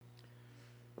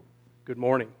Good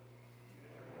morning.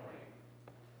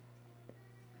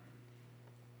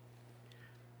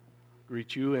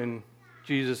 Greet you in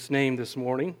Jesus' name this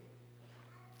morning.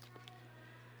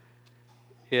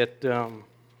 It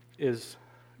is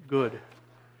good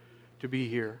to be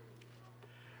here,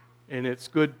 and it's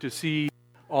good to see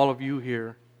all of you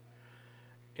here.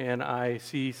 And I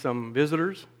see some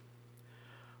visitors.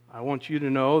 I want you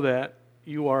to know that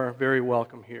you are very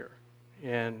welcome here,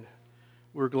 and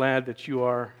we're glad that you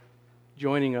are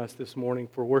joining us this morning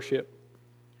for worship.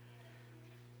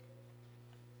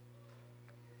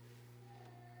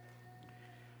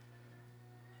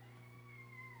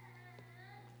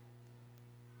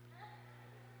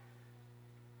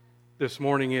 This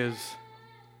morning is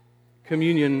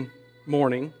communion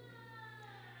morning,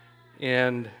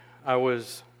 and I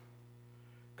was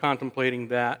contemplating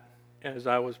that as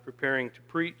I was preparing to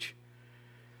preach,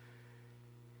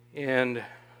 and it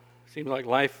seems like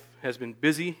life has been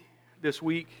busy this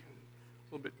week,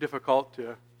 a little bit difficult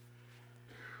to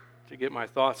get my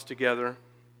thoughts together.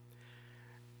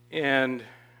 And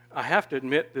I have to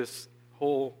admit, this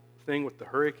whole thing with the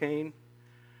hurricane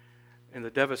and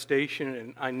the devastation,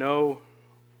 and I know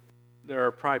there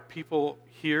are probably people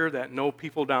here that know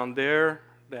people down there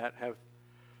that have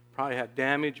probably had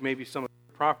damage, maybe some of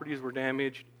the properties were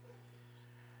damaged.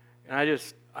 And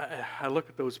I look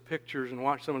at those pictures and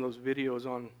watch some of those videos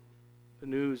on the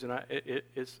news, and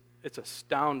it's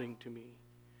astounding to me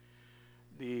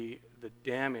the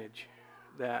damage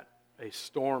that a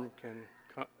storm can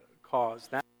cause,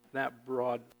 that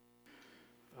broad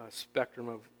spectrum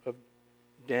of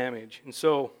damage. And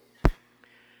so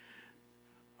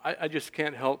I just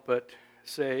can't help but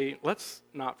say, let's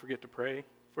not forget to pray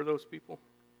for those people.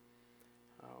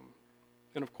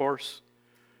 And of course,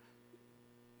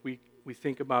 we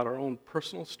think about our own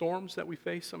personal storms that we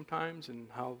face sometimes and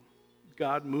how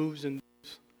God moves in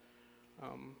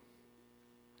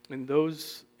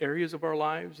those areas of our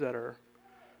lives that are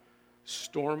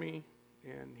stormy,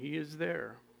 and He is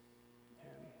there.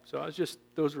 And so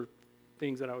those were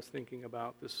things that I was thinking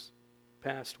about this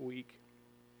past week.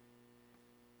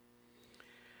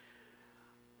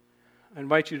 I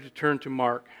invite you to turn to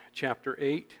Mark chapter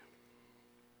 8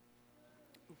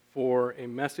 for a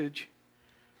message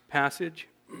passage.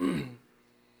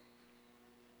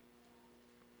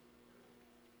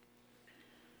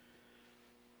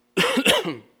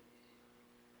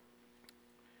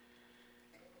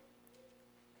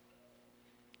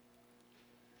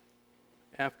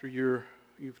 After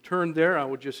you've turned there, I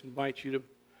would just invite you to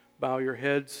bow your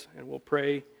heads, and we'll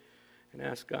pray and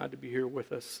ask God to be here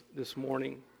with us this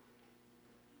morning.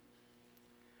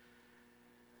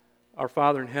 Our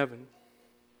Father in heaven,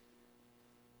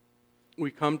 we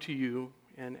come to you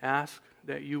and ask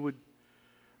that you would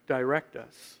direct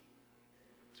us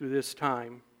through this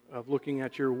time of looking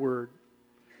at your word.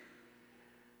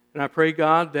 And I pray,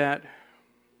 God, that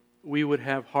we would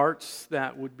have hearts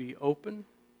that would be open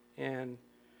and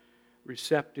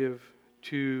receptive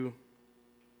to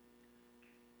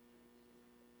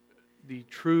the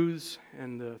truths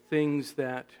and the things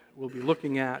that we'll be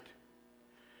looking at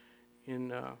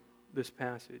in this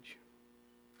passage.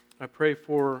 I pray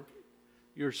for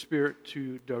your Spirit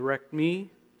to direct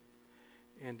me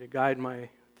and to guide my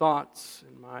thoughts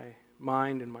and my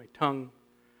mind and my tongue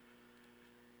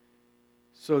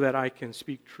so that I can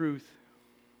speak truth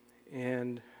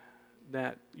and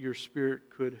that your Spirit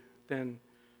could then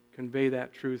convey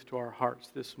that truth to our hearts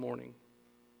this morning.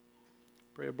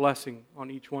 Pray a blessing on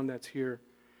each one that's here,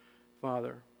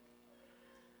 Father,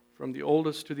 from the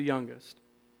oldest to the youngest.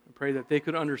 I pray that they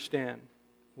could understand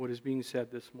what is being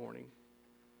said this morning.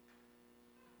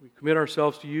 We commit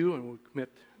ourselves to you, and we commit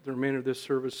the remainder of this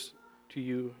service to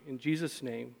you. In Jesus'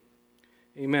 name,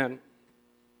 amen.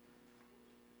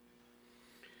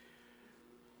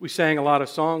 We sang a lot of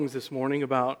songs this morning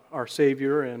about our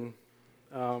Savior and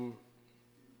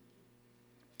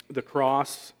the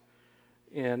cross,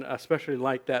 and especially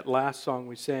like that last song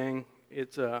we sang.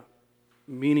 It's a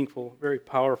meaningful, very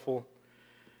powerful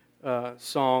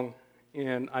song,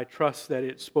 and I trust that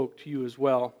it spoke to you as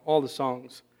well. All the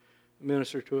songs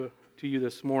minister to you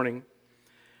this morning.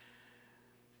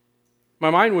 My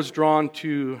mind was drawn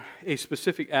to a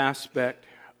specific aspect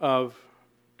of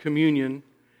communion,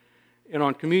 and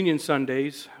on Communion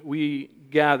Sundays, we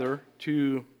gather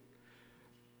to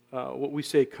what we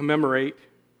say commemorate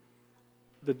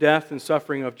the death and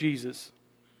suffering of Jesus.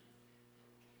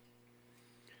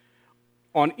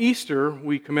 On Easter,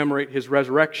 we commemorate His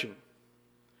resurrection.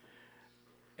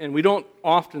 And we don't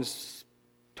often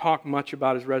talk much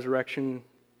about His resurrection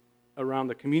around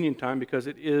the communion time because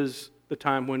it is the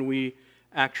time when we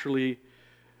actually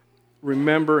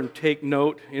remember and take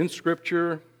note in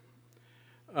Scripture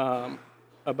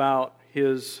about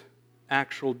his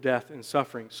actual death and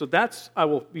suffering. So I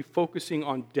will be focusing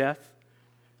on death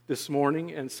this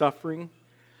morning and suffering,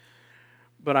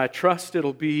 but I trust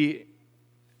it'll be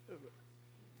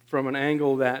from an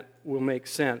angle that will make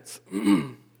sense.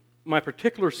 My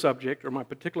particular subject, or my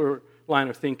particular line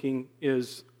of thinking,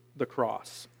 is the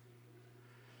cross.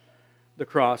 The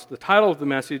cross. The title of the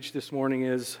message this morning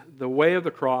is "The Way of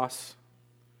the Cross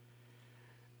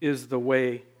is the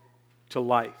Way to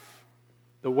Life."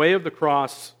 The way of the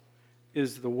cross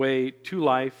is the way to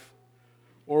life,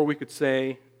 or we could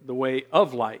say the way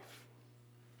of life.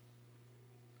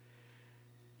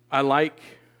 I like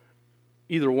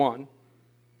either one.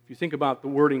 If you think about the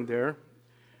wording there,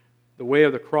 the way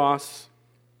of the cross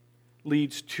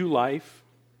leads to life,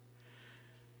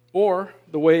 or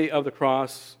the way of the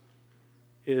cross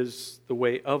is the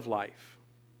way of life.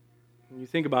 And you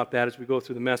think about that as we go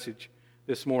through the message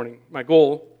this morning. My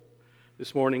goal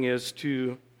this morning is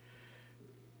to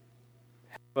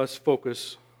have us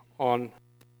focus on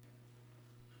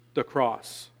the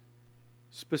cross,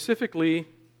 specifically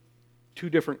 2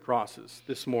 different crosses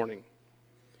this morning,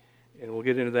 and we'll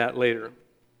get into that later.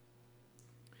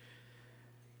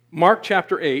 Mark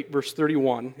chapter 8, verse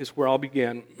 31 is where I'll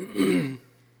begin,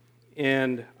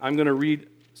 and I'm going to read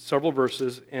several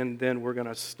verses, and then we're going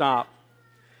to stop,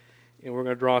 and we're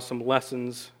going to draw some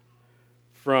lessons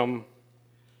from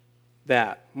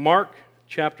that. Mark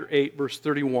chapter 8, verse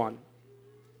 31.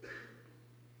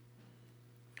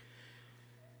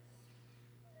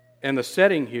 And the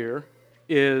setting here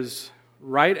is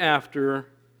right after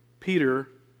Peter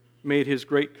made his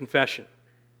great confession.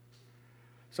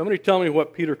 Somebody tell me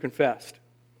what Peter confessed.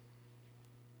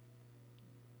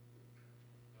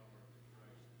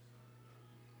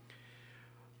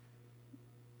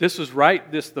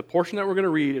 The portion that we're going to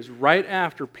read is right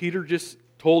after Peter just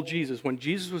told Jesus, when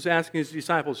Jesus was asking his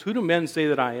disciples, "Who do men say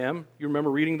that I am?" You remember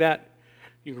reading that?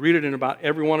 You can read it in about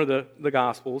every one of the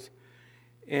Gospels.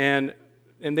 And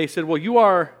they said,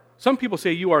 well, some people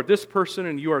say you are this person,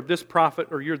 and you are this prophet,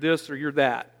 or you're this, or you're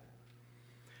that.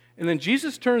 And then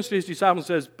Jesus turns to his disciples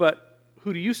and says, "But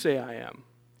who do you say I am?"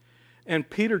 And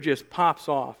Peter just pops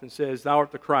off and says, "Thou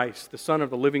art the Christ, the Son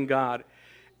of the living God."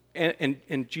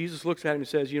 And Jesus looks at him and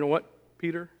says, "You know what,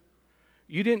 Peter?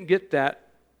 You didn't get that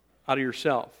out of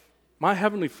yourself. My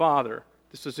heavenly Father,"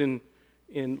 this is in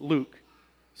Luke,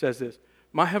 says this,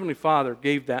 "My heavenly Father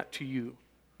gave that to you,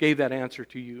 gave that answer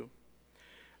to you."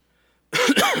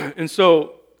 And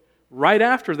so, right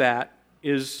after that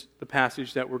is the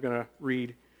passage that we're going to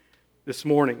read this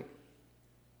morning.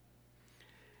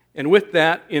 And with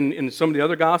that, in some of the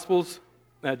other Gospels,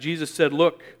 Jesus said,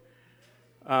 "Look,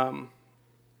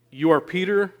 you are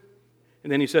Peter,"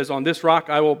 and then he says, "On this rock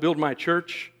I will build my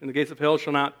church, and the gates of hell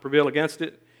shall not prevail against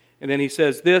it." And then he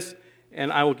says this,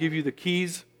 "And I will give you the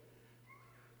keys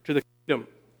to the kingdom,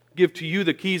 give to you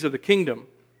the keys of the kingdom."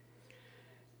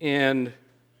 And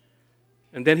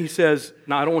then he says,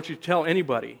 "Now I don't want you to tell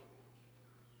anybody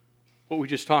what we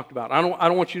just talked about. I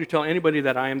don't want you to tell anybody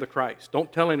that I am the Christ.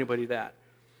 Don't tell anybody that."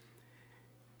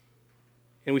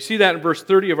 And we see that in verse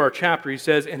 30 of our chapter. He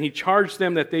says, "And he charged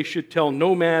them that they should tell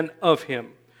no man of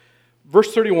him."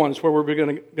 Verse 31 is where we're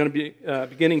going to be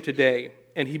beginning today.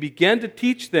 "And he began to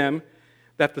teach them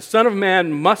that the Son of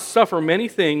Man must suffer many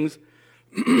things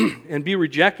and be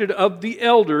rejected of the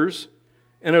elders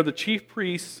and of the chief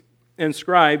priests and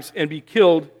scribes, and be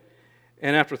killed,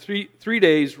 and after three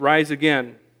days rise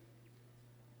again.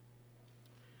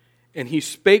 And he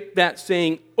spake that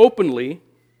saying openly."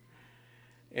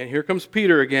 And here comes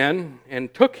Peter again,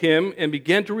 "and took him and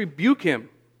began to rebuke him.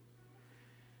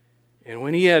 And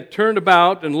when he had turned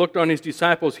about and looked on his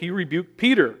disciples, he rebuked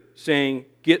Peter, saying,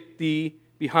 Get thee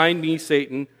behind me,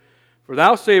 Satan, for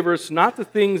thou savorest not the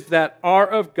things that are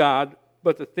of God,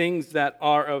 but the things that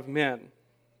are of men."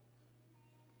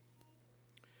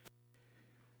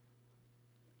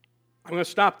 I'm going to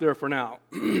stop there for now.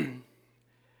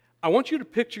 I want you to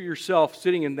picture yourself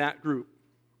sitting in that group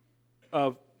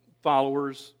of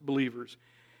followers, believers.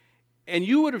 And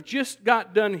you would have just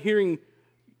got done hearing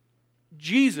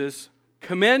Jesus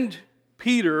commend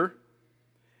Peter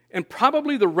and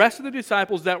probably the rest of the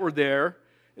disciples that were there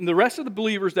and the rest of the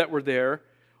believers that were there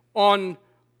on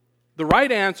the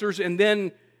right answers. And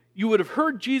then you would have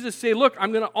heard Jesus say, "Look,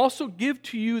 I'm going to also give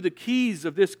to you the keys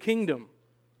of this kingdom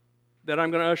that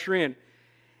I'm going to usher in."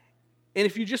 And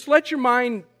if you just let your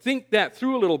mind think that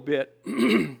through a little bit,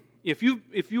 if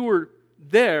you were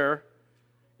there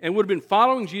and would have been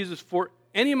following Jesus for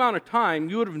any amount of time,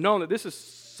 you would have known that this is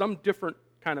some different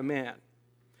kind of man.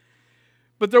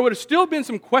 But there would have still been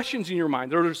some questions in your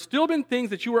mind. There would have still been things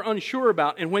that you were unsure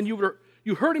about. And when you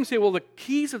heard him say, well, the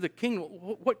keys of the kingdom,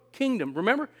 what kingdom?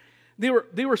 Remember,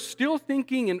 they were still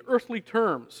thinking in earthly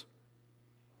terms.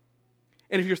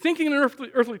 And if you're thinking in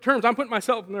earthly terms, I'm putting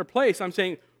myself in their place. I'm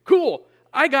saying, cool,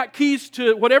 I got keys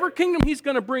to whatever kingdom he's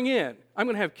going to bring in. I'm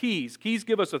going to have keys. Keys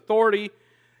give us authority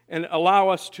and allow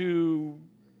us to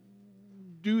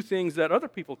do things that other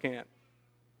people can't.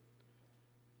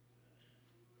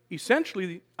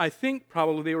 Essentially, I think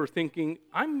probably they were thinking,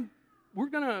 we're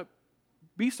going to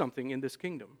be something in this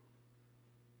kingdom.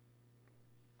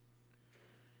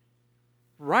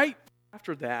 Right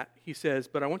after that, he says,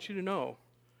 but I want you to know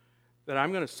that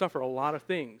I'm going to suffer a lot of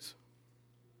things,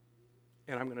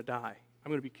 and I'm going to die. I'm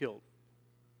going to be killed.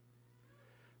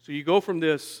 So you go from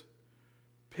this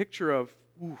picture of,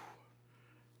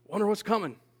 wonder what's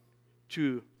coming,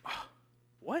 to,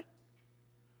 what?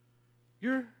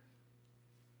 You're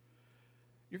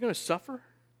going to suffer,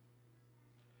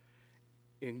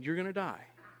 and you're going to die.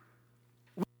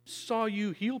 We saw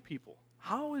you heal people.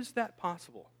 How is that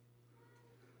possible?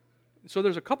 So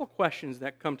there's a couple questions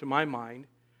that come to my mind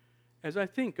as I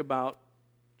think about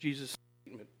Jesus'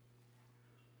 statement.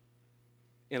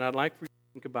 And I'd like for you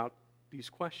to think about these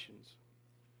questions.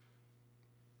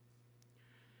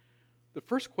 The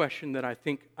first question that I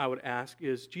think I would ask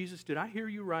is, Jesus, did I hear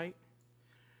you right?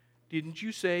 Didn't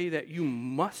you say that you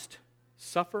must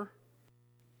suffer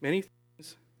many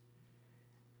things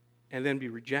and then be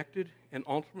rejected and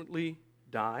ultimately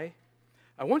die?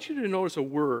 I want you to notice a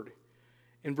word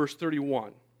in verse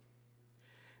 31.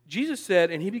 Jesus said,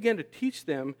 and he began to teach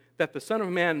them that the Son of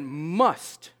Man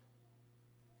must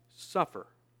suffer.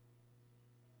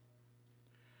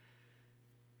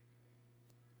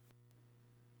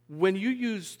 When you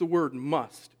use the word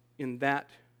must in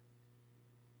that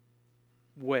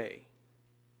way,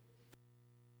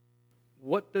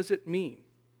 what does it mean?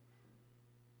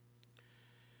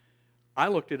 I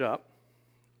looked it up.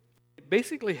 It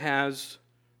basically has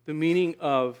the meaning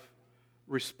of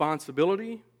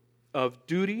responsibility, of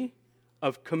duty,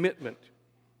 of commitment.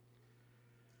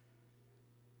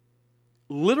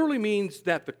 Literally means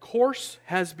that the course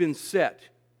has been set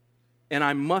and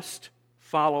I must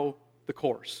follow the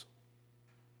course.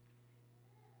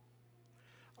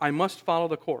 I must follow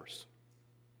the course.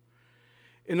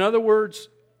 In other words,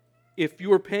 if you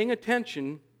were paying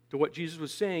attention to what Jesus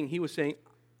was saying, he was saying,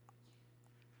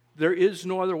 there is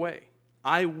no other way.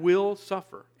 I will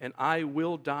suffer and I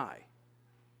will die.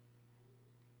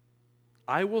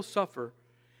 I will suffer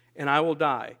and I will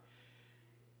die.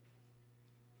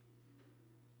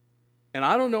 And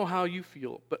I don't know how you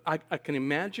feel, but I can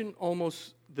imagine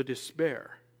almost the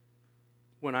despair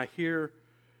when I hear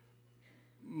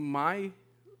my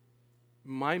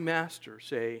master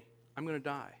say, I'm going to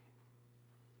die.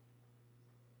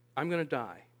 I'm going to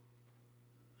die.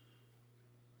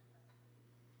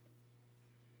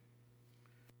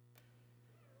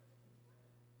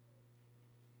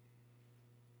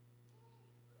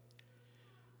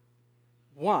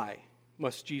 Why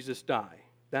must Jesus die?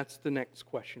 That's the next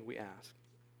question we ask.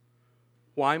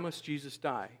 Why must Jesus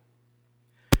die?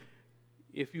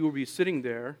 If you will be sitting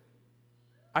there,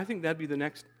 I think that'd be the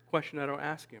next question that I'll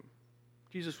ask him.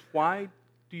 Jesus, why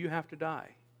do you have to die?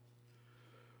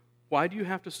 Why do you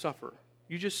have to suffer?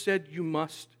 You just said you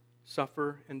must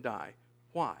suffer and die.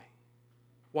 Why?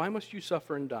 Why must you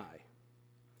suffer and die?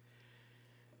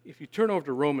 If you turn over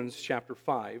to Romans chapter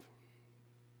 5,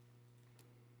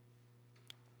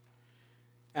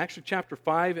 actually chapter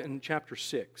 5 and chapter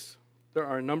 6, there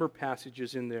are a number of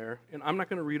passages in there, and I'm not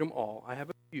going to read them all. I have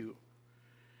a few.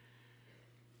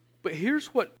 But here's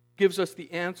what gives us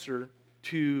the answer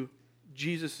to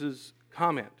Jesus'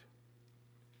 comment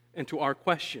and to our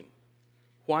question.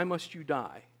 Why must you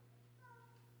die?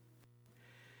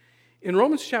 In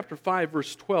Romans chapter 5,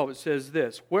 verse 12, it says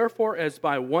this, wherefore as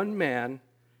by one man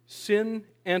sin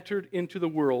entered into the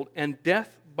world, and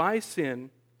death by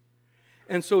sin,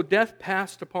 and so death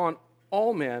passed upon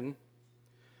all men,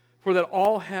 for that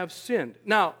all have sinned.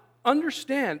 Now,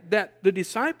 understand that the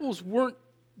disciples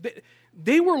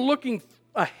they were looking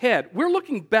ahead. We're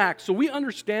looking back, so we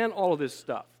understand all of this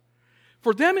stuff.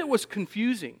 For them, it was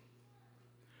confusing.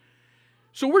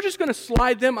 So we're just going to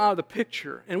slide them out of the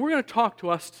picture, and we're going to talk to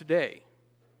us today.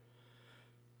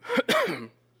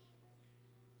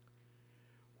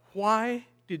 Why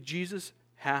did Jesus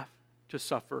have to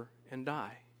suffer and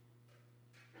die?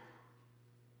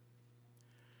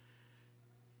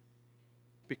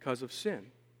 Because of sin.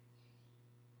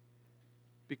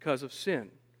 Because of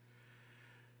sin.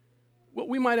 Well,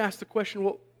 we might ask the question,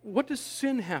 well, what does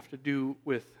sin have to do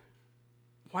with,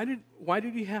 why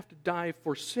did he have to die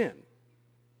for sin?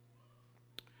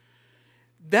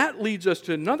 that leads us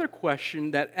to another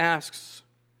question that asks,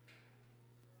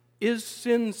 is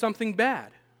sin something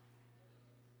bad?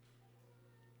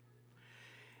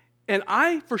 And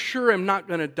I for sure am not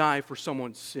going to die for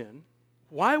someone's sin.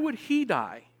 Why would he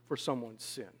die for someone's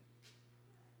sin?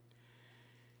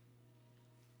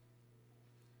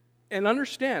 And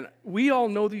understand, we all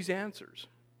know these answers.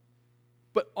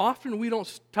 But often we don't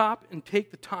stop and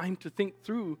take the time to think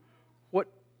through what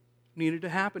needed to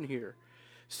happen here.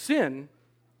 Sin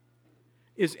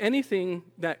is anything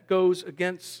that goes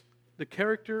against the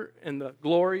character and the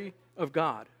glory of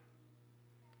God.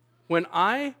 When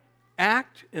I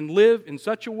act and live in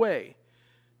such a way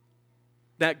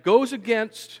that goes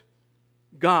against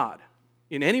God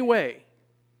in any way,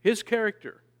 His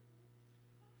character,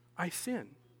 I sin.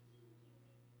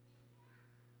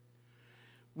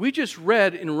 We just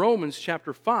read in Romans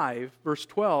chapter 5, verse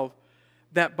 12,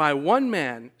 that by one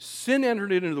man sin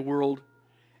entered into the world,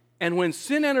 and when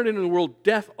sin entered into the world,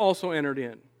 death also entered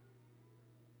in.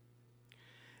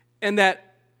 And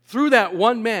that through that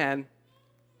one man,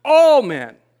 all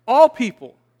men, all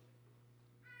people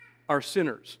are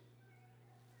sinners.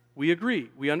 We agree.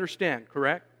 We understand,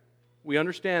 correct? We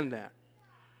understand that.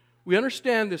 We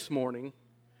understand this morning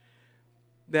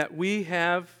that we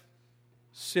have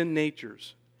sin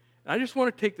natures. And I just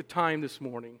want to take the time this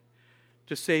morning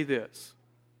to say this.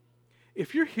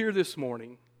 If you're here this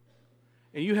morning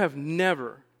and you have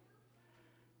never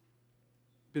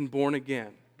been born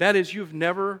again, that is, you've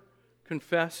never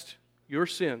confessed your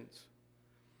sins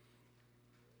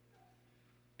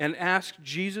and asked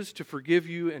Jesus to forgive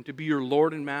you and to be your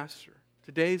Lord and Master,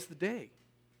 today's the day.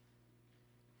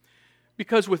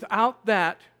 Because without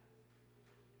that,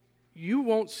 you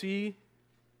won't see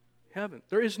heaven.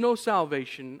 There is no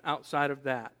salvation outside of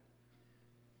that.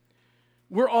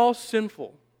 We're all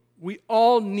sinful. We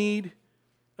all need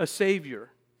a Savior.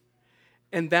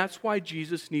 And that's why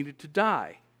Jesus needed to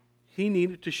die. He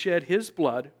needed to shed His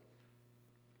blood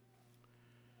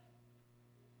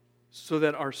so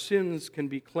that our sins can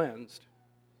be cleansed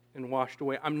and washed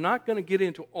away. I'm not going to get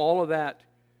into all of that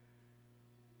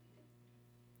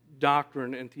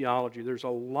doctrine and theology. There's a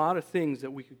lot of things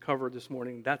that we could cover this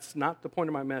morning. That's not the point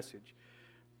of my message.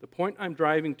 The point I'm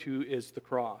driving to is the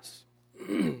cross.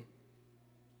 The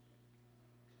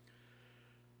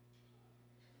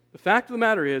fact of the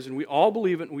matter is, and we all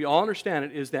believe it and we all understand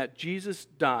it, is that Jesus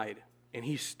died. And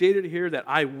He stated here that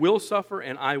I will suffer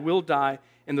and I will die.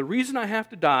 And the reason I have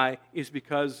to die is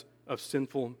because of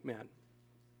sinful men.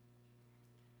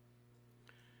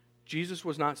 Jesus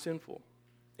was not sinful,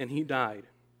 and He died.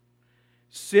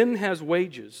 Sin has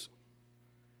wages.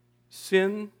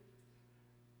 Sin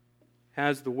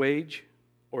has the wage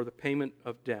or the payment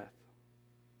of death.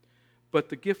 But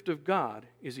the gift of God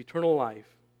is eternal life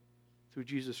through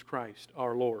Jesus Christ,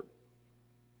 our Lord.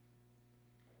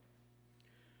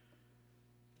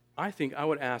 I think I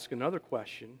would ask another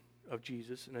question of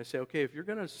Jesus, and I say, okay, if you're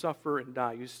going to suffer and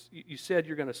die, you said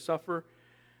you're going to suffer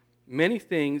many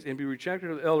things and be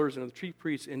rejected of the elders and of the chief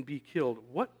priests and be killed.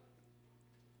 What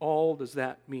all does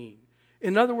that mean?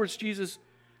 In other words, Jesus,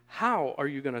 how are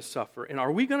you going to suffer? And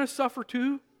are we going to suffer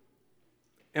too?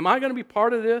 Am I going to be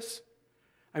part of this?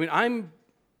 I mean, I'm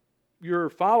your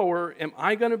follower. Am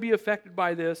I going to be affected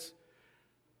by this?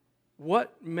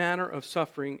 What manner of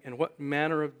suffering and what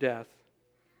manner of death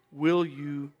will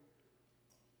you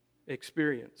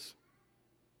experience?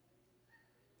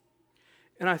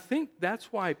 And I think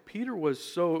that's why Peter was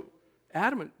so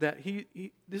adamant that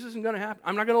this isn't going to happen.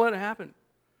 I'm not going to let it happen.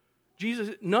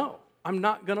 Jesus, no, I'm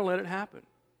not going to let it happen.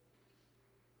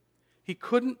 He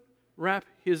couldn't wrap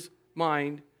his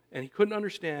mind and he couldn't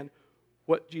understand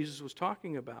what Jesus was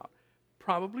talking about.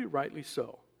 Probably rightly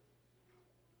so.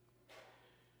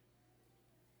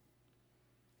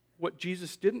 What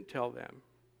Jesus didn't tell them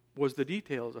was the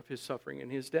details of His suffering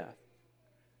and His death.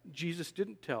 Jesus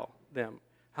didn't tell them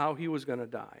how He was going to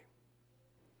die.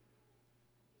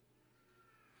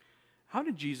 How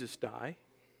did Jesus die?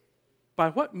 By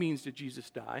what means did Jesus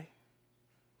die?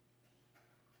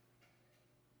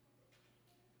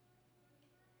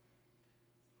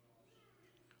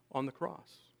 On the cross.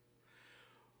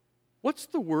 What's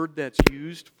the word that's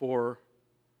used for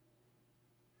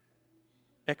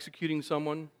executing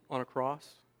someone on a cross?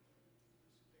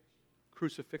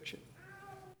 Crucifixion.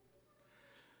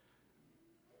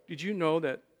 Did you know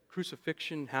that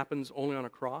crucifixion happens only on a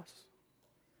cross?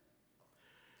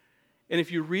 And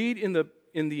if you read in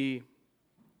the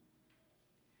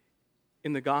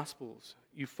Gospels,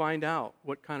 you find out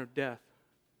what kind of death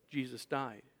Jesus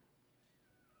died.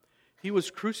 He was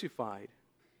crucified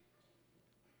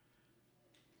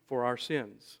for our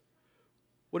sins.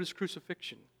 What is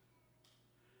crucifixion?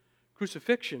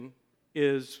 Crucifixion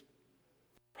is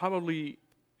probably,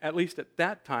 at least at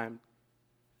that time,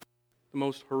 the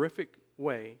most horrific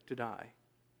way to die.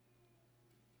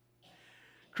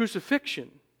 Crucifixion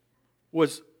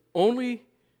was only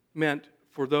meant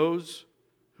for those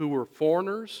who were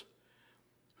foreigners,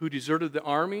 who deserted the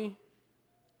army,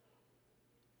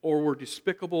 or were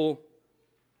despicable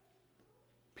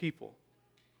people.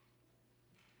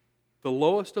 The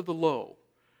lowest of the low.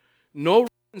 No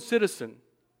Roman citizen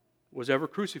was ever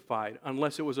crucified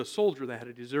unless it was a soldier that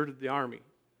had deserted the army.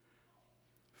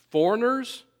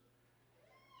 Foreigners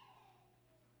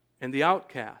and the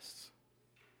outcasts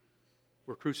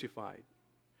were crucified.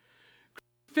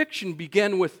 Crucifixion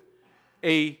began with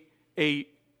a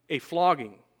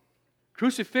flogging.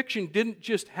 Crucifixion didn't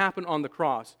just happen on the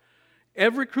cross.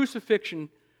 Every crucifixion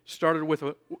started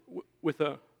with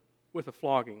a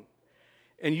flogging.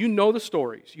 And you know the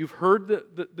stories. You've heard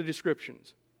the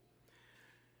descriptions.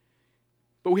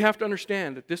 But we have to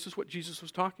understand that this is what Jesus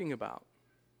was talking about.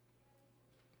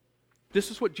 This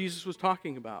is what Jesus was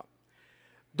talking about.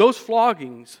 Those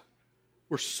floggings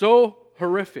were so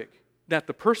horrific that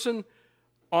the person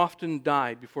often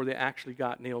died before they actually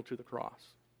got nailed to the cross.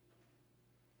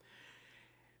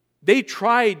 They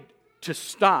tried to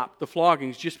stop the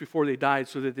floggings just before they died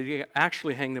so that they could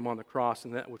actually hang them on the cross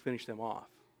and that would finish them off.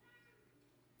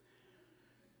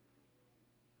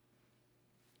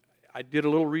 I did a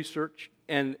little research,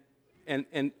 and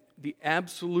the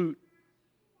absolute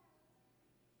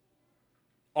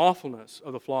awfulness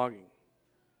of the flogging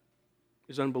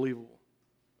is unbelievable.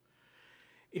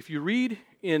 If you read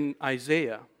in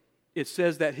Isaiah, it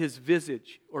says that his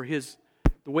visage, or the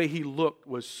way he looked,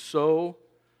 was so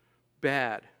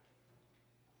bad,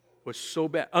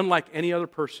 unlike any other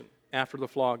person after the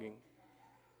flogging.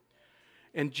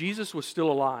 And Jesus was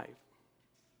still alive.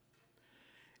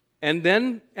 And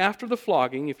then, after the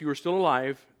flogging, if you were still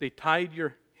alive, they tied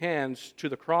your hands to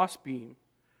the crossbeam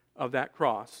of that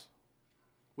cross,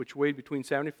 which weighed between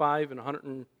 75 and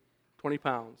 120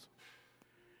 pounds.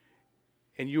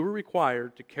 And you were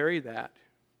required to carry that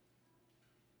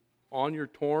on your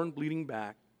torn, bleeding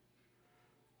back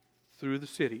through the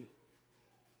city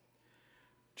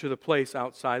to the place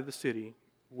outside the city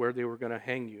where they were going to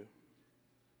hang you.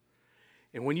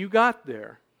 And when you got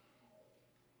there,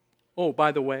 oh,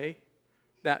 by the way,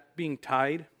 that being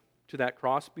tied to that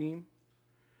crossbeam,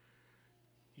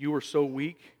 you were so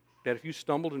weak that if you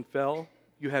stumbled and fell,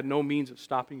 you had no means of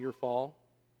stopping your fall.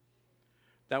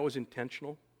 That was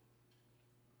intentional.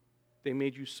 They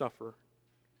made you suffer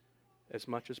as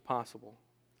much as possible.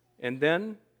 And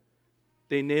then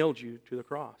they nailed you to the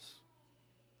cross.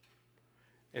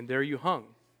 And there you hung.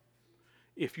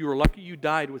 If you were lucky, you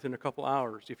died within a couple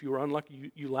hours. If you were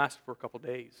unlucky, you lasted for a couple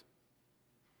days.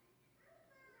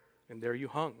 And there you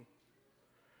hung.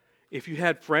 If you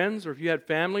had friends or if you had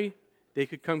family, they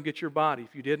could come get your body.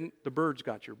 If you didn't, the birds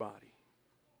got your body.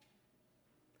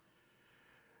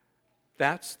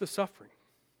 That's the suffering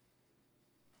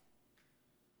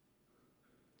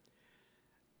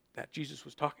that Jesus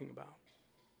was talking about.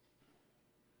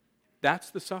 That's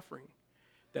the suffering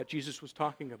that Jesus was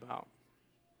talking about.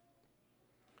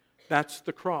 That's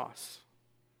the cross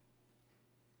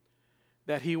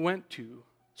that he went to,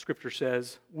 Scripture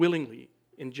says, willingly.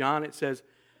 In John it says,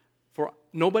 for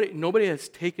nobody has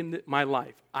taken my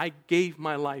life. I gave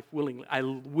my life willingly. I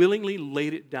willingly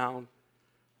laid it down,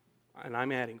 and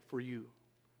I'm adding, for you.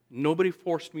 Nobody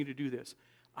forced me to do this.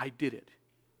 I did it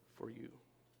for you.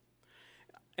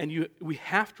 And we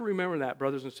have to remember that,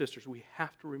 brothers and sisters. We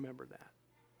have to remember that.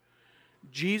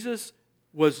 Jesus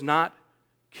was not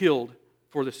killed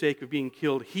for the sake of being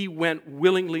killed. He went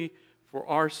willingly for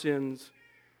our sins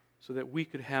so that we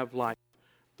could have life.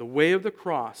 The way of the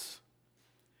cross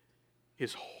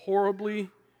is horribly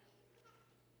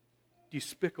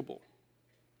despicable,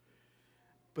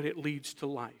 but it leads to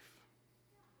life.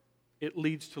 It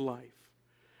leads to life.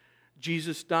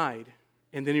 Jesus died,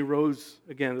 and then he rose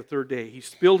again the third day. He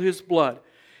spilled his blood,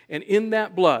 and in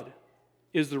that blood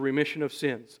is the remission of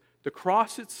sins. The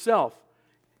cross itself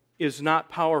is not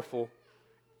powerful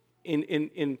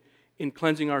in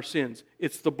cleansing our sins.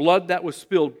 It's the blood that was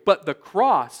spilled, but the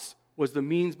cross was the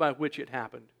means by which it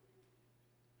happened.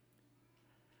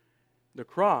 The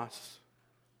cross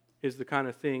is the kind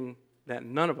of thing that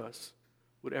none of us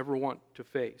would ever want to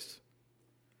face.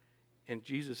 And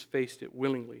Jesus faced it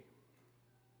willingly.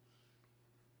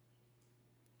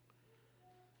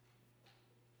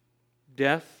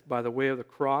 Death by the way of the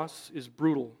cross is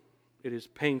brutal. It is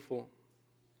painful.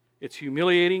 It's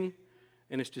humiliating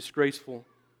and it's disgraceful.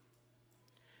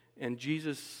 And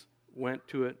Jesus went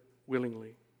to it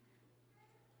willingly.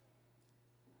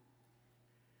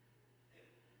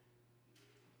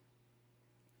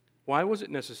 Why was it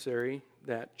necessary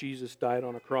that Jesus died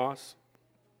on a cross?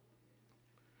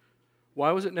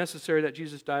 Why was it necessary that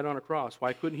Jesus died on a cross?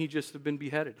 Why couldn't he just have been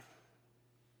beheaded?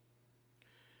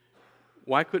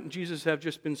 Why couldn't Jesus have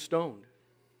just been stoned?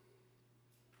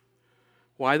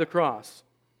 Why the cross?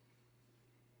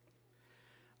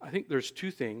 I think there's two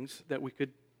things that we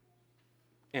could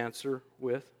answer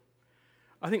with.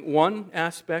 I think one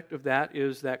aspect of that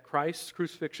is that Christ's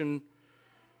crucifixion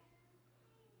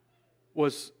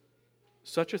was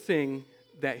such a thing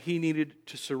that he needed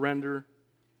to surrender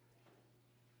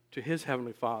to his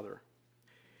Heavenly Father.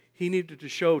 He needed to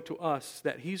show to us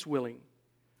that he's willing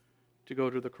to go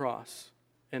to the cross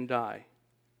and die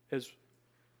as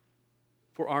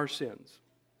for our sins.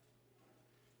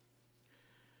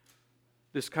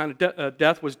 This kind of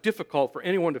death was difficult for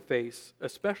anyone to face,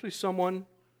 especially someone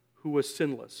who was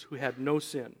sinless, who had no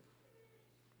sin,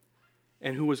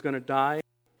 and who was going to die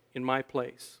in my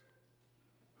place,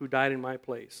 who died in my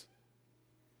place.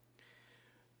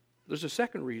 There's a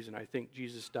second reason I think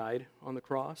Jesus died on the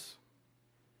cross,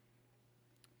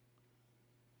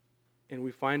 and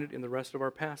we find it in the rest of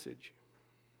our passage.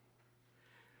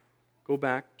 Go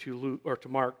back to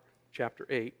Mark chapter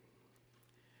 8,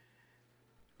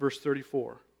 verse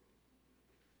 34.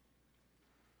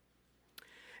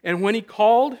 And when he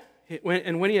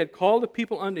had called the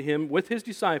people unto him with his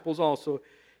disciples also,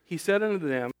 he said unto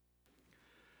them,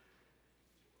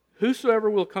 Whosoever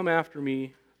will come after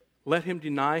me, let him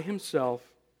deny himself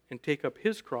and take up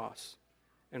his cross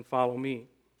and follow me.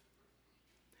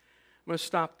 I'm going to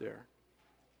stop there.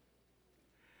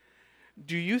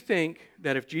 Do you think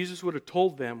that if Jesus would have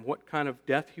told them what kind of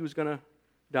death he was going to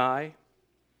die,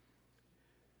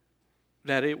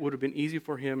 that it would have been easy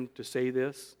for him to say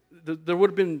this? There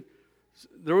would have been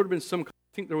some, I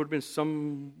think there would have been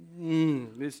some,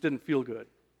 this didn't feel good.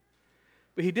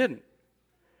 But he didn't.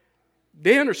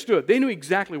 They understood. They knew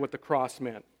exactly what the cross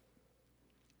meant.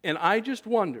 And I just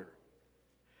wonder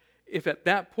if at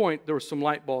that point there were some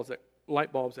light bulbs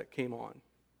that came on.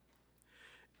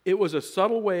 It was a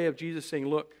subtle way of Jesus saying,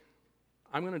 look,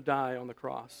 I'm going to die on the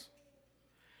cross.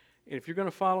 And if you're going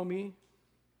to follow me,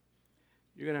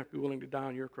 you're going to have to be willing to die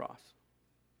on your cross.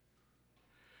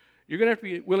 You're going to have to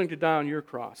be willing to die on your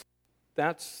cross.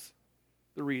 That's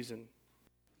the reason.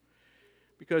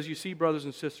 Because you see, brothers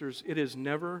and sisters, it is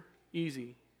never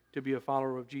easy to be a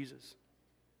follower of Jesus.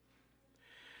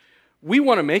 We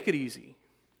want to make it easy.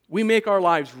 We make our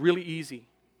lives really easy.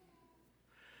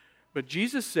 But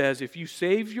Jesus says if you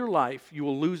save your life, you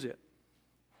will lose it.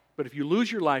 But if you lose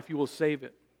your life, you will save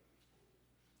it.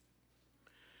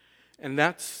 And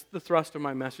that's the thrust of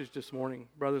my message this morning,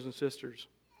 brothers and sisters.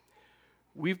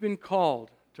 We've been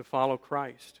called to follow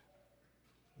Christ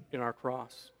in our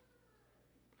cross.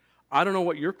 I don't know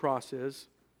what your cross is.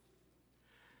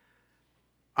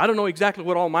 I don't know exactly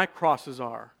what all my crosses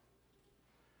are.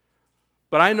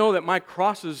 But I know that my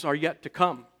crosses are yet to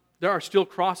come. There are still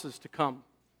crosses to come.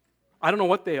 I don't know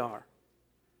what they are.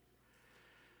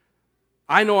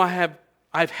 I know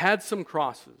I've had some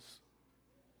crosses.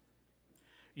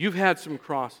 You've had some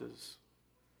crosses,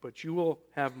 but you will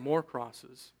have more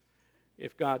crosses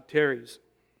if God tarries.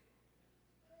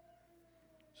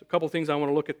 So a couple things I want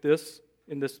to look at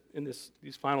in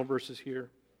these final verses here.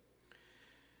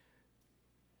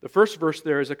 The first verse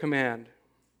there is a command.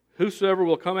 Whosoever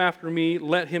will come after me,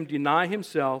 let him deny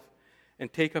himself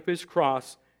and take up his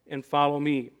cross and follow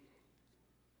me.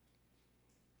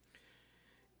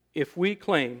 If we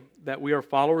claim that we are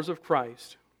followers of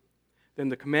Christ, then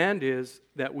the command is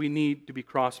that we need to be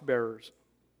cross bearers.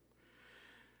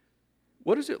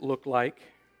 What does it look like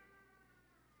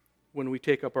when we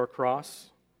take up our cross?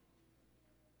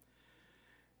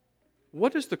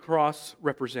 What does the cross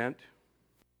represent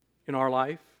in our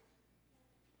life?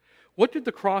 What did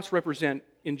the cross represent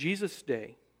in Jesus'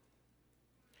 day?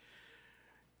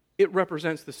 It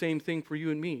represents the same thing for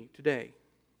you and me today.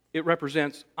 It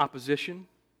represents opposition.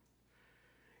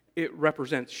 It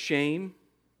represents shame.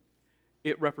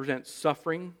 It represents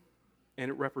suffering. And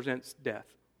it represents death.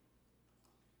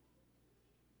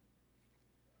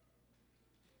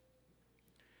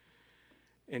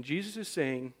 And Jesus is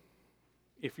saying,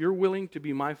 if you're willing to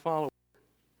be my follower,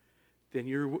 then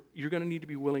you're going to need to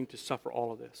be willing to suffer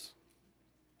all of this.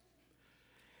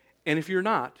 And if you're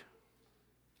not,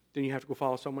 then you have to go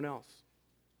follow someone else.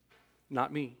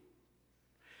 Not me.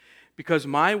 Because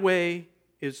my way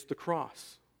is the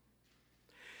cross.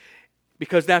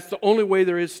 Because that's the only way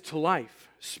there is to life,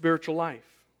 spiritual life.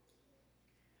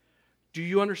 Do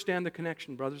you understand the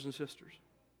connection, brothers and sisters?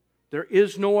 There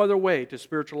is no other way to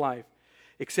spiritual life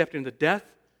except in the death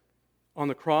on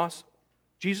the cross,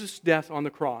 Jesus' death on the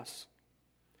cross.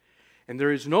 And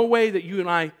there is no way that you and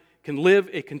I can live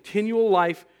a continual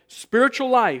life, spiritual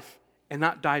life, and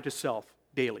not die to self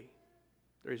daily.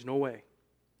 There is no way.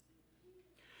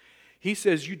 He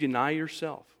says you deny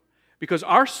yourself. Because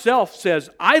our self says,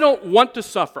 I don't want to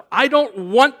suffer. I don't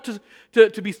want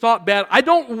to be thought bad. I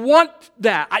don't want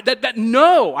that.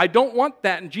 No, I don't want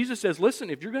that. And Jesus says, listen,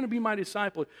 if you're going to be my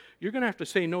disciple, you're going to have to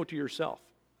say no to yourself.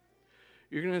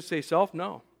 You're going to say, self,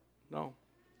 no.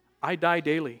 I die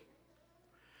daily.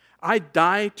 I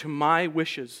die to my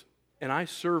wishes, and I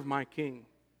serve my King.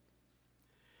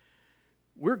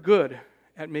 We're good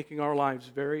at making our lives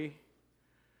very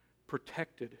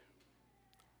protected.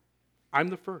 I'm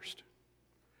the first.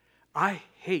 I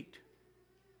hate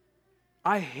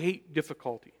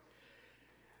difficulty.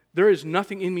 There is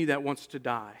nothing in me that wants to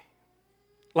die.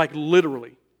 Like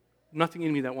literally, nothing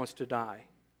in me that wants to die.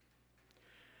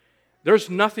 There's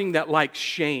nothing that likes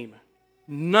shame.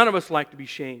 None of us like to be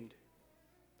shamed.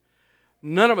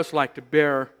 None of us like to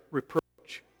bear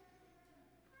reproach.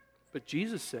 But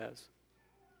Jesus says,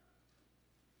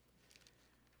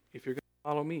 if you're going to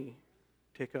follow me,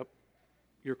 take up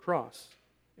your cross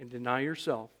and deny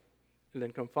yourself, and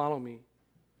then come follow me.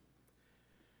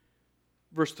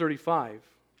 Verse 35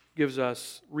 gives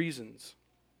us reasons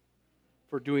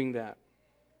for doing that.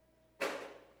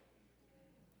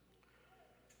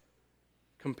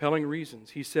 Compelling reasons.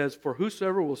 He says, for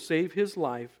whosoever will save his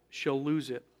life shall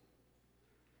lose it.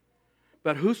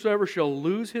 But whosoever shall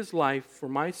lose his life for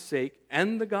my sake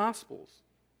and the gospel's,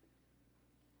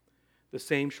 the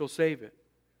same shall save it.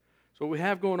 So what we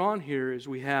have going on here is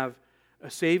we have a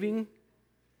saving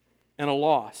and a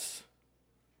loss.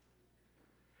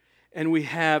 And we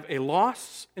have a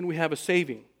loss and we have a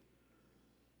saving.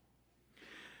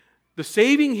 The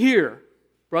saving here,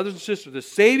 brothers and sisters, the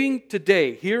saving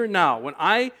today, here and now, when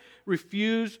I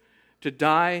refuse to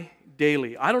die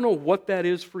daily. I don't know what that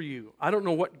is for you. I don't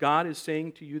know what God is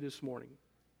saying to you this morning.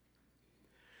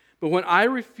 But when I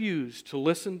refuse to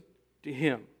listen to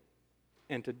Him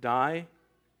and to die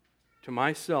to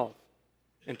myself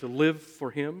and to live for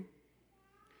Him,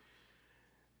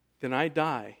 then I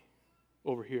die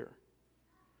over here.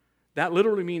 That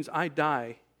literally means I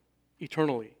die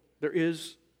eternally.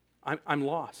 I'm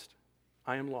lost.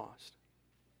 I am lost.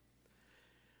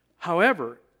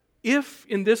 However, if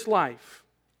in this life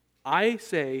I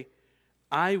say,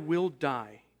 I will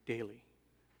die daily,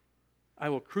 I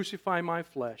will crucify my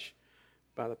flesh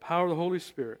by the power of the Holy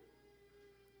Spirit,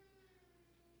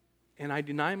 and I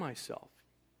deny myself,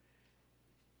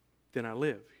 then I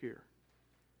live here.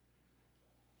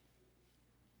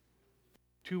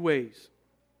 Two ways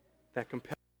that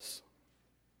compel us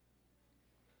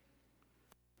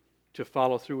to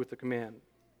follow through with the command.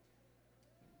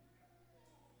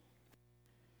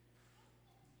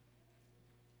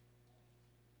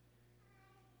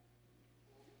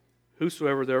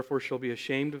 Whosoever therefore shall be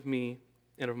ashamed of me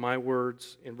and of my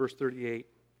words, in verse 38,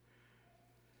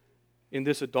 in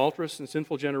this adulterous and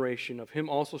sinful generation, of him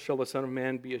also shall the Son of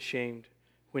Man be ashamed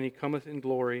when he cometh in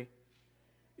glory,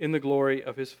 in the glory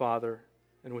of his Father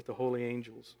and with the holy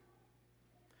angels.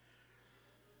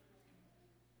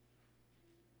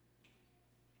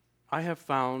 I have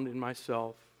found in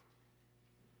myself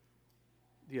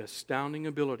the astounding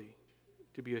ability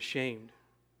to be ashamed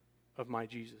of my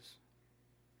Jesus.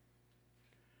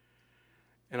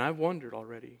 And I've wondered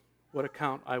already what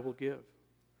account I will give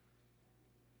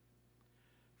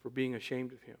for being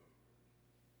ashamed of Him.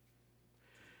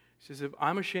 He says, if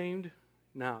I'm ashamed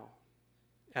now,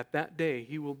 at that day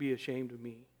He will be ashamed of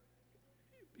me.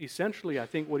 Essentially, I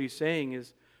think what He's saying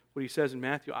is what He says in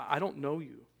Matthew, I don't know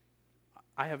you.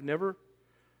 I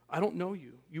don't know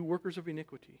you. You workers of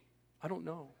iniquity. I don't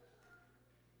know.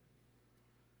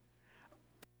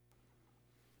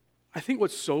 I think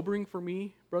what's sobering for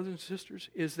me, brothers and sisters,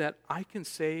 is that I can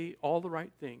say all the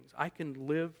right things. I can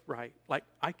live right. Like,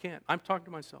 I can't. I'm talking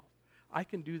to myself. I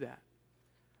can do that.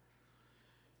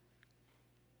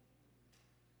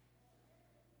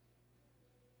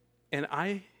 And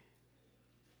I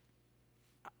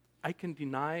can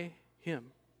deny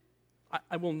Him.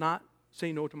 I will not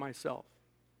say no to myself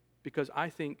because I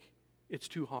think it's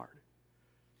too hard.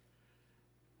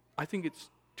 I think it's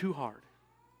too hard.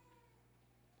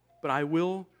 But I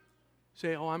will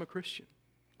say, oh, I'm a Christian.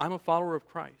 I'm a follower of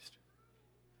Christ.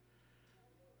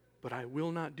 But I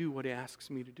will not do what He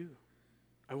asks me to do.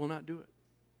 I will not do it.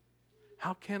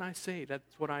 How can I say that's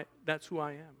who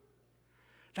I am?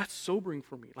 That's sobering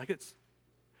for me. Like it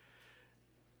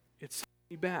sets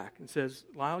me back and says,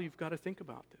 Lyle, you've got to think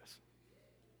about this.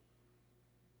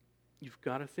 You've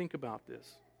got to think about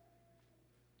this.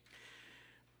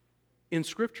 In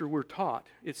Scripture, we're taught,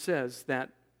 it says that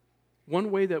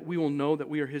One way that we will know that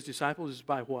we are His disciples is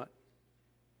by what?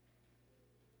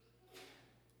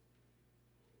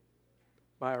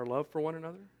 By our love for one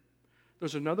another.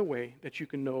 There's another way that you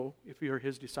can know if you're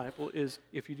His disciple is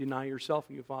if you deny yourself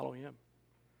and you follow Him.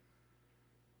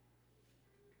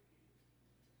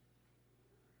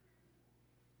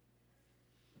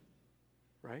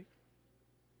 Right?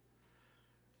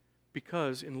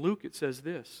 Because in Luke it says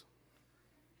this,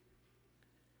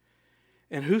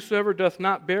 and whosoever doth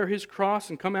not bear his cross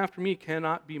and come after me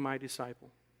cannot be my disciple.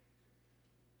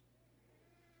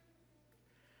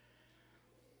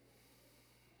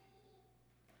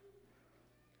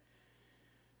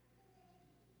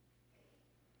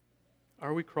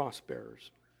 Are we cross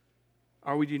bearers?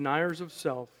 Are we deniers of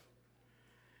self?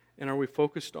 And are we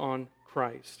focused on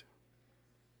Christ?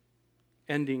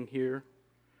 Ending here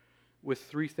with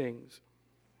three things.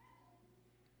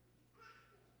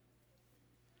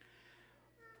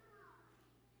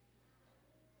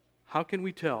 How can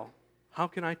we tell? How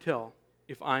can I tell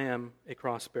if I am a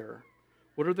cross bearer?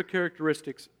 What are the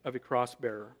characteristics of a cross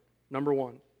bearer? Number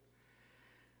one,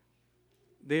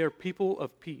 they are people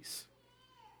of peace.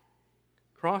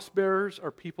 Cross bearers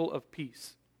are people of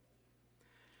peace.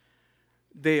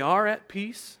 They are at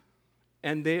peace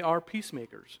and they are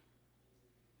peacemakers.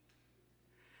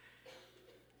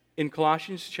 In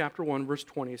Colossians chapter 1, verse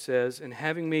 20, it says, and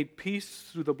having made peace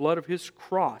through the blood of His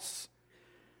cross,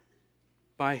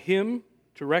 by Him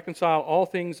to reconcile all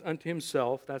things unto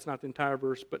Himself. That's not the entire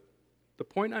verse, but the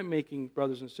point I'm making,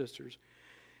 brothers and sisters,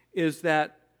 is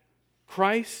that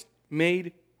Christ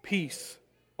made peace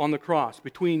on the cross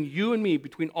between you and me,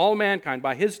 between all mankind.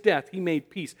 By His death, He made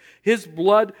peace. His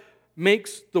blood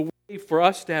makes the way for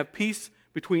us to have peace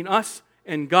between us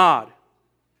and God.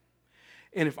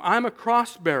 And if I'm a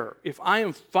cross bearer, if I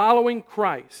am following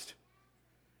Christ,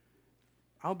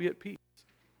 I'll be at peace.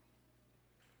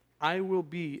 I will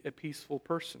be a peaceful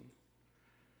person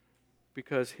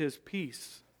because His peace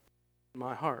is in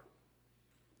my heart.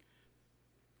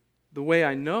 The way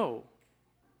I know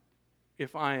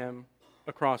if I am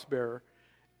a cross bearer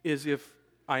is if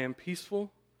I am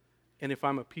peaceful and if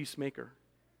I'm a peacemaker.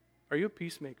 Are you a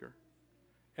peacemaker?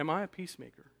 Am I a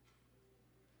peacemaker?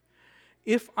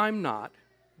 If I'm not,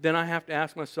 then I have to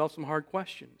ask myself some hard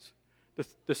questions.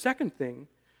 The second thing,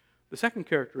 the second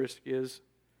characteristic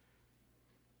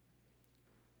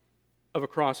of a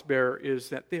cross bearer is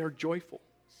that they are joyful.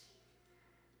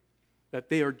 That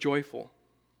they are joyful.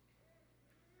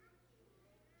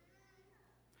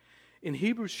 In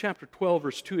Hebrews chapter 12,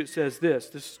 verse 2, it says this.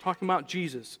 This is talking about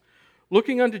Jesus.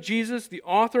 Looking unto Jesus, the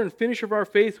author and finisher of our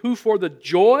faith, who for the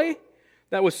joy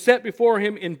that was set before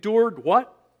Him endured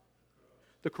what?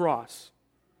 The cross.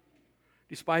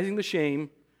 Despising the shame,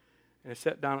 and is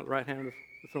set down at the right hand of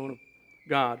the throne of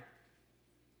God.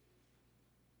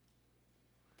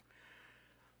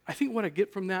 I think what I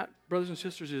get from that, brothers and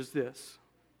sisters, is this.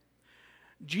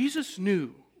 Jesus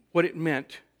knew what it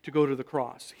meant to go to the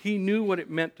cross. He knew what it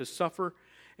meant to suffer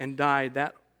and die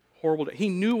that horrible day. He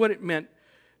knew what it meant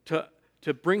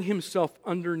to bring Himself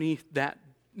underneath that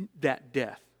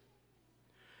death.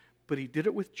 But He did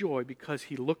it with joy because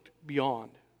He looked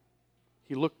beyond.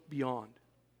 He looked beyond.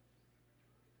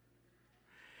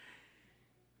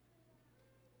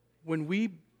 When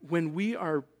we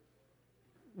are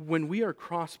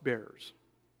cross bearers,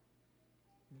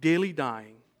 daily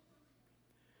dying,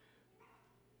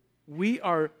 we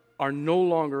are no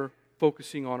longer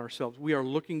focusing on ourselves. We are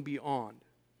looking beyond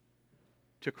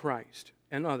to Christ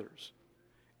and others.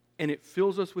 And it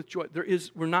fills us with joy.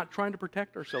 We're not trying to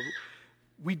protect ourselves.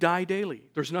 We die daily.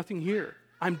 There's nothing here.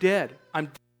 I'm dead. I'm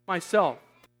dead myself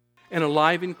and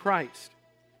alive in Christ.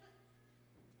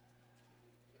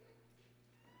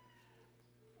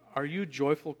 Are you a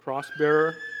joyful cross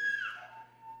bearer?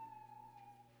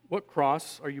 What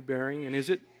cross are you bearing, and is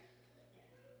it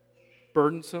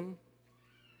burdensome?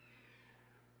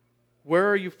 Where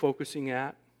are you focusing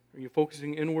at? Are you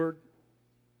focusing inward?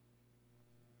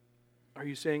 Are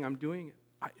you saying, I'm doing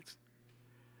it?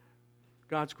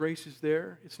 God's grace is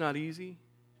there. It's not easy,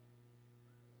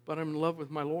 but I'm in love with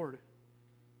my Lord,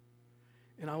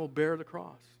 and I will bear the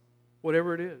cross,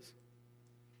 whatever it is.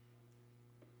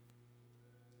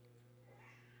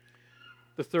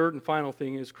 The third and final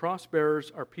thing is cross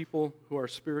bearers are people who are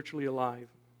spiritually alive.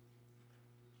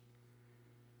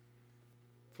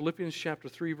 Philippians chapter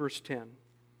 3, verse 10.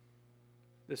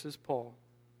 This is Paul.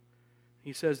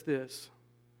 He says this,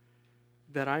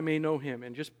 that I may know Him.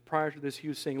 And just prior to this, he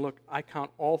was saying, look, I count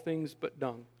all things but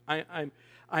dung. I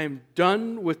am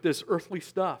done with this earthly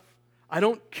stuff. I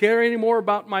don't care anymore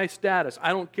about my status. I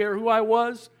don't care who I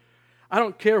was. I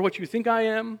don't care what you think I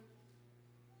am.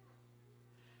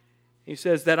 He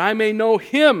says, that I may know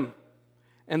Him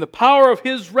and the power of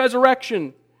His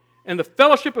resurrection and the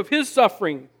fellowship of His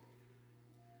suffering,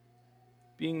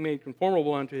 being made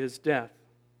conformable unto His death.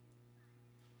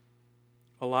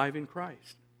 Alive in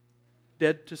Christ.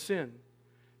 Dead to sin.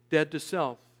 Dead to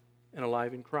self. And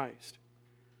alive in Christ.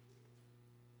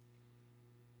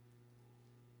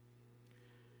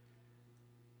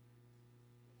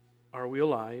 Are we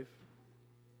alive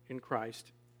in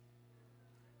Christ?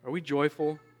 Are we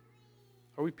joyful?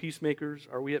 Are we peacemakers?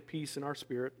 Are we at peace in our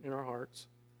spirit, in our hearts?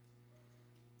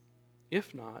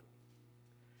 If not,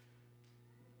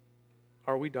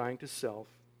 are we dying to self?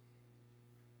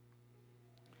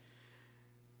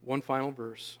 One final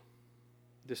verse.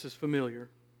 This is familiar,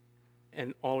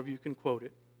 and all of you can quote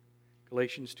it.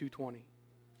 Galatians 2:20.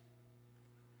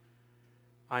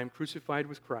 I am crucified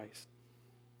with Christ.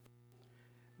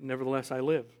 Nevertheless I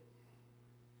live.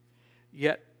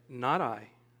 Yet not I,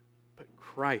 but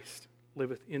Christ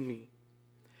liveth in me.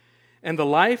 And the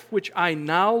life which I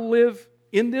now live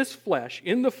in this flesh,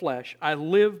 in the flesh, I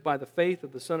live by the faith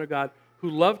of the Son of God, who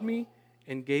loved me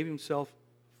and gave Himself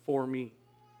for me.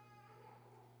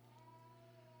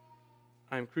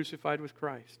 I am crucified with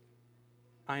Christ.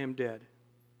 I am dead.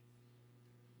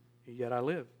 Yet I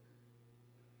live.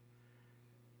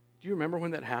 Do you remember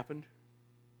when that happened?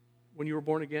 When you were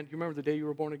born again? Do you remember the day you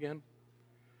were born again?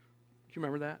 Do you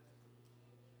remember that?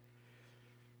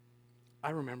 I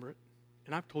remember it.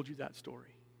 And I've told you that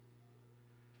story.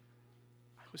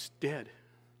 I was dead.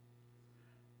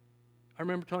 I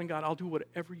remember telling God, I'll do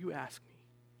whatever you ask me.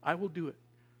 I will do it.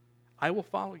 I will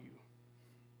follow you.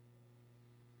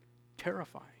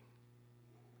 Terrifying.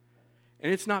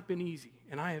 And it's not been easy,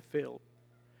 and I have failed.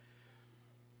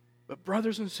 But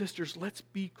brothers and sisters, let's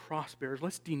be cross bearers.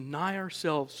 Let's deny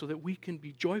ourselves so that we can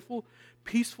be joyful,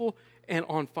 peaceful, and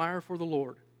on fire for the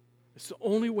Lord. It's the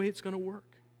only way it's going to work.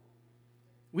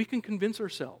 We can convince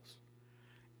ourselves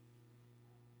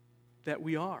that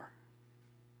we are.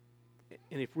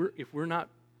 And if we're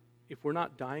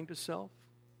not dying to self,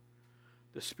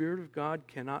 the Spirit of God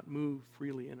cannot move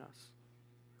freely in us.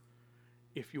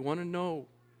 If you want to know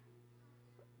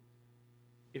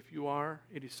if you are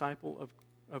a disciple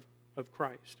of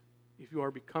Christ, if you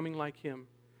are becoming like Him,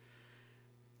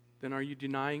 then are you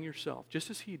denying yourself? Just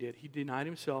as He did. He denied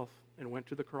Himself and went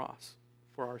to the cross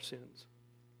for our sins.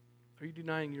 Are you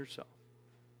denying yourself?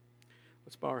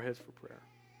 Let's bow our heads for prayer.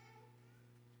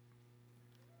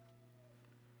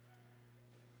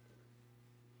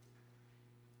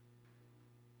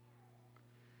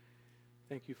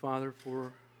 Thank you, Father,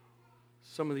 for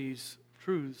some of these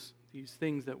truths, these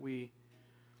things that we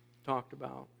talked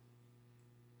about.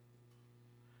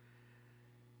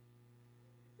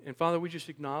 And Father, we just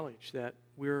acknowledge that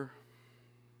we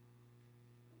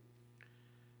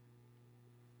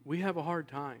have a hard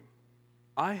time.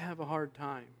 I have a hard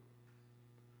time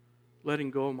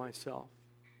letting go of myself.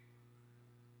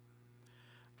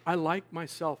 I like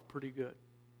myself pretty good.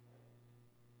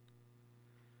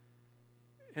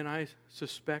 And I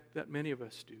suspect that many of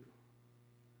us do.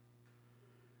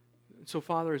 And so,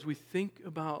 Father, as we think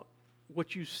about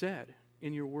what you said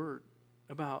in your word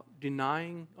about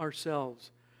denying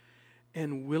ourselves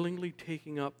and willingly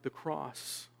taking up the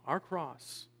cross, our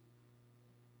cross,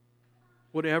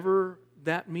 whatever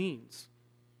that means,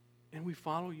 and we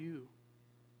follow you.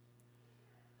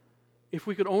 If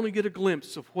we could only get a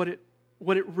glimpse of what it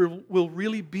will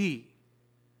really be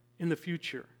in the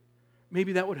future,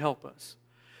 maybe that would help us.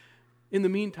 In the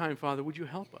meantime, Father, would you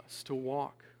help us to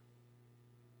walk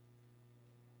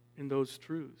in those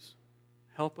truths?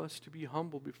 Help us to be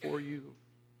humble before you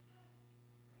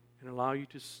and allow you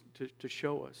to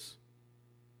show us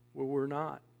where we're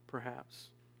not, perhaps,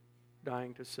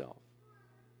 dying to self.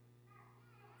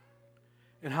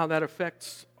 And how that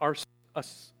affects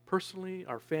us personally,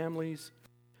 our families,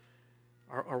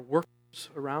 our workers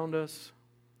around us.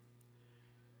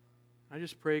 I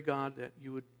just pray, God, that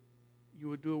you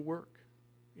would do a work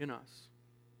in us.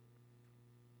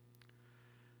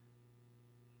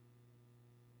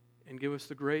 And give us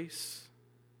the grace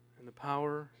and the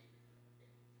power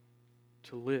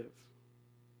to live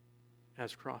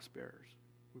as cross bearers.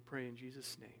 We pray in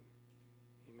Jesus' name.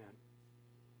 Amen.